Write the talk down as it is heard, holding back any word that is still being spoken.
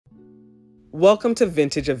Welcome to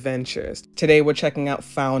Vintage Adventures. Today we're checking out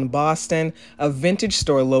Found Boston, a vintage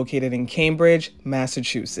store located in Cambridge,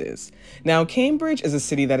 Massachusetts. Now, Cambridge is a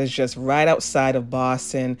city that is just right outside of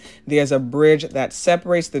Boston. There's a bridge that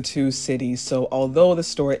separates the two cities, so although the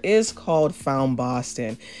store is called Found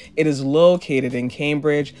Boston, it is located in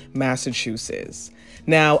Cambridge, Massachusetts.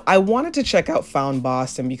 Now, I wanted to check out Found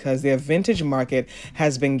Boston because their vintage market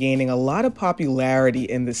has been gaining a lot of popularity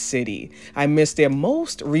in the city. I missed their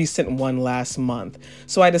most recent one last month,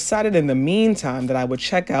 so I decided in the meantime that I would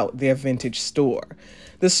check out their vintage store.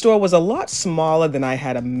 The store was a lot smaller than I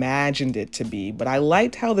had imagined it to be, but I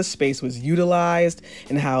liked how the space was utilized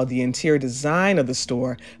and how the interior design of the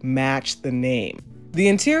store matched the name. The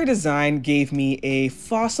interior design gave me a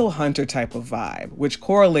fossil hunter type of vibe, which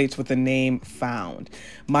correlates with the name Found.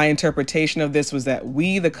 My interpretation of this was that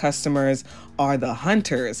we, the customers, are the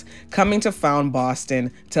hunters coming to Found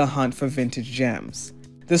Boston to hunt for vintage gems.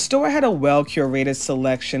 The store had a well-curated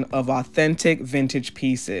selection of authentic vintage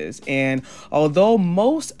pieces, and although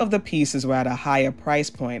most of the pieces were at a higher price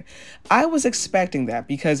point, I was expecting that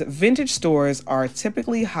because vintage stores are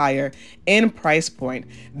typically higher in price point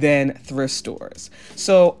than thrift stores.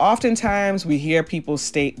 So oftentimes we hear people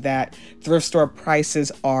state that thrift store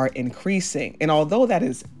prices are increasing, and although that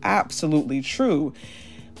is absolutely true,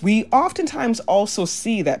 we oftentimes also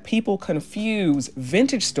see that people confuse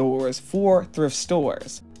vintage stores for thrift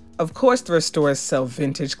stores. Of course, thrift stores sell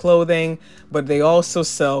vintage clothing, but they also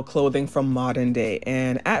sell clothing from modern day.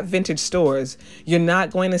 And at vintage stores, you're not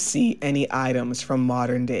going to see any items from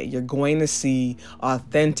modern day. You're going to see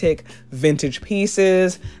authentic vintage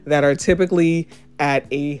pieces that are typically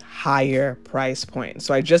at a higher price point.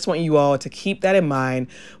 So I just want you all to keep that in mind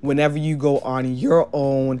whenever you go on your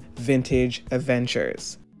own vintage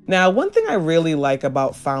adventures. Now, one thing I really like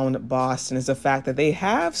about Found Boston is the fact that they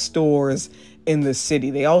have stores in the city.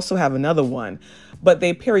 They also have another one, but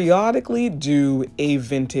they periodically do a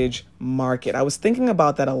vintage market. I was thinking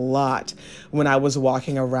about that a lot when I was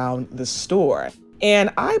walking around the store.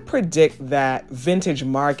 And I predict that vintage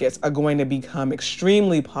markets are going to become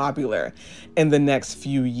extremely popular in the next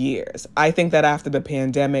few years. I think that after the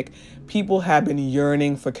pandemic, people have been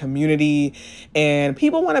yearning for community and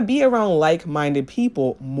people want to be around like-minded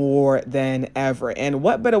people more than ever. And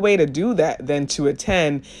what better way to do that than to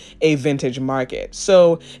attend a vintage market?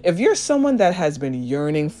 So if you're someone that has been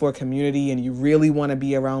yearning for community and you really want to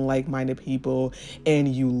be around like-minded people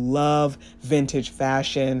and you love vintage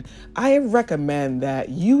fashion, I recommend that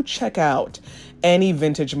you check out any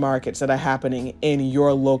vintage markets that are happening in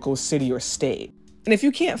your local city or state. And if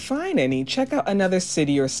you can't find any, check out another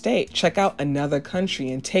city or state, check out another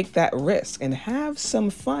country and take that risk and have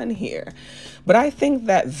some fun here. But I think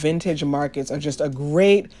that vintage markets are just a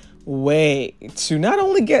great way to not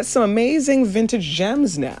only get some amazing vintage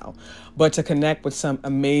gems now, but to connect with some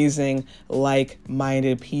amazing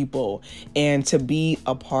like-minded people and to be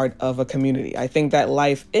a part of a community. I think that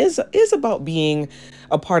life is about being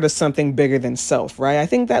a part of something bigger than self, right? I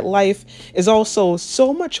think that life is also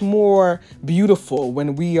so much more beautiful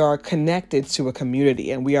when we are connected to a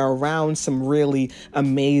community and we are around some really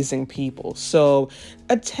amazing people. So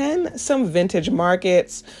attend some vintage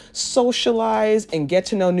markets, socialize, and get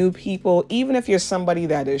to know new people, even if you're somebody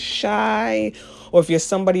that is shy or if you're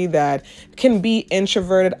somebody that can be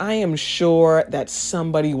introverted. I am sure that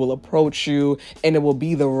somebody will approach you and it will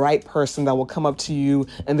be the right person that will come up to you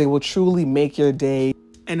and they will truly make your day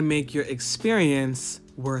and make your experience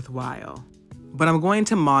worthwhile. But I'm going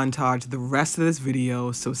to montage the rest of this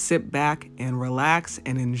video, so sit back and relax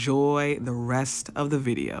and enjoy the rest of the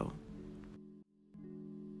video.